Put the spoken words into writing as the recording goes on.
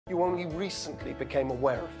you only recently became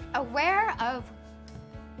aware of. Aware of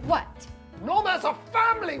what? Norm has a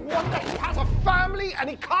family, Wanda. He has a family, and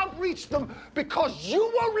he can't reach them because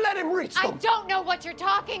you won't let him reach them. I don't know what you're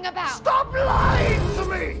talking about. Stop lying to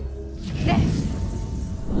me!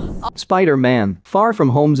 Spider-Man, Far From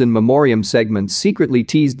Home's in Memoriam segment secretly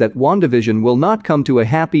teased that WandaVision will not come to a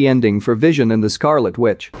happy ending for Vision and the Scarlet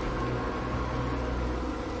Witch.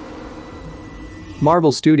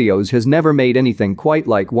 Marvel Studios has never made anything quite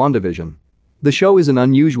like WandaVision. The show is an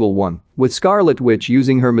unusual one, with Scarlet Witch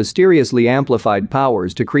using her mysteriously amplified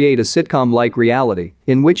powers to create a sitcom-like reality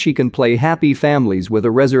in which she can play happy families with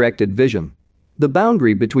a resurrected Vision. The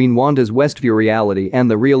boundary between Wanda's Westview reality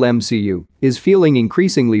and the real MCU is feeling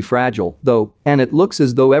increasingly fragile, though, and it looks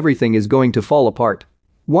as though everything is going to fall apart.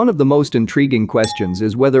 One of the most intriguing questions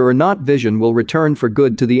is whether or not Vision will return for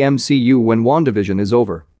good to the MCU when WandaVision is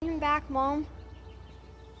over. Bring him back, Mom.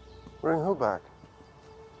 Bring who back?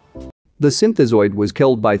 The synthezoid was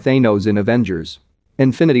killed by Thanos in Avengers: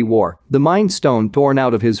 Infinity War, the Mind Stone torn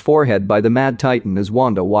out of his forehead by the Mad Titan as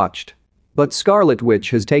Wanda watched. But Scarlet Witch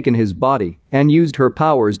has taken his body and used her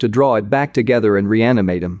powers to draw it back together and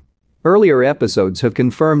reanimate him. Earlier episodes have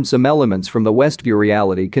confirmed some elements from the Westview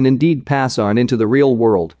reality can indeed pass on into the real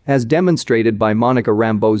world, as demonstrated by Monica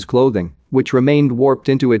Rambeau's clothing, which remained warped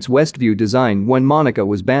into its Westview design when Monica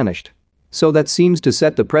was banished. So that seems to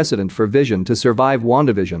set the precedent for Vision to survive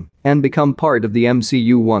WandaVision and become part of the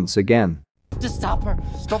MCU once again. Just stop her.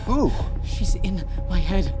 Stop who? She's in my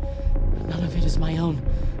head. None of it is my own.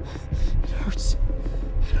 It hurts.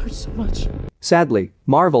 It hurts so much. Sadly,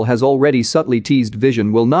 Marvel has already subtly teased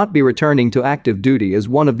Vision will not be returning to active duty as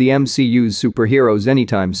one of the MCU's superheroes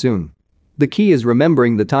anytime soon. The key is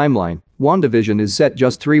remembering the timeline. WandaVision is set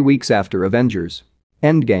just 3 weeks after Avengers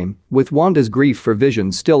Endgame, with Wanda's grief for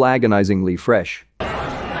Vision still agonizingly fresh. They're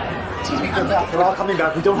back. They're all coming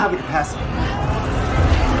back. We don't have the capacity.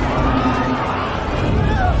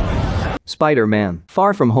 Spider-Man,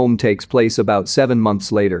 Far From Home takes place about 7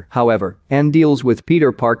 months later, however, and deals with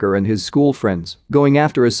Peter Parker and his school friends going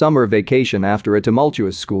after a summer vacation after a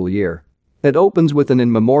tumultuous school year. It opens with an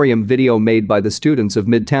in memoriam video made by the students of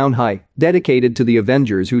Midtown High, dedicated to the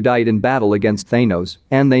Avengers who died in battle against Thanos,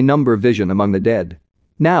 and they number Vision among the dead.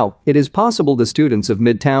 Now, it is possible the students of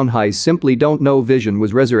Midtown High simply don't know Vision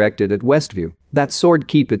was resurrected at Westview, that Sword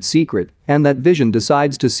keep it secret, and that Vision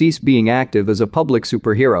decides to cease being active as a public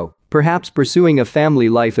superhero, perhaps pursuing a family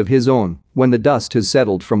life of his own when the dust has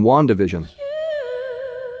settled from WandaVision.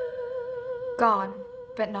 Gone,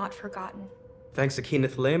 but not forgotten. Thanks to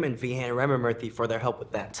Kenneth Lim and Vihan Ramamurthy for their help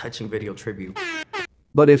with that touching video tribute.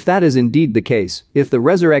 But if that is indeed the case, if the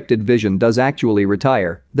resurrected Vision does actually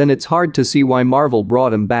retire, then it's hard to see why Marvel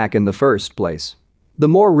brought him back in the first place. The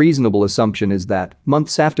more reasonable assumption is that,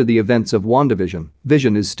 months after the events of WandaVision,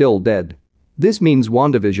 Vision is still dead. This means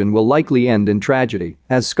WandaVision will likely end in tragedy,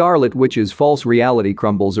 as Scarlet Witch's false reality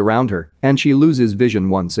crumbles around her, and she loses Vision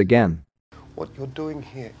once again. What you're doing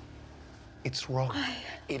here, it's wrong.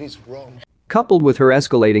 It is wrong. Coupled with her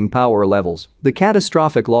escalating power levels, the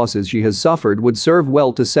catastrophic losses she has suffered would serve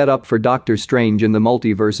well to set up for Doctor Strange in the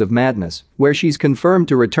Multiverse of Madness, where she's confirmed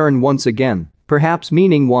to return once again, perhaps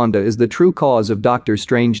meaning Wanda is the true cause of Doctor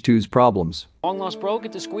Strange 2's problems. Long lost bro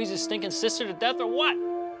get to squeeze his stinking sister to death or what?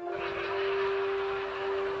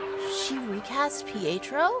 She recast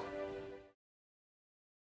Pietro?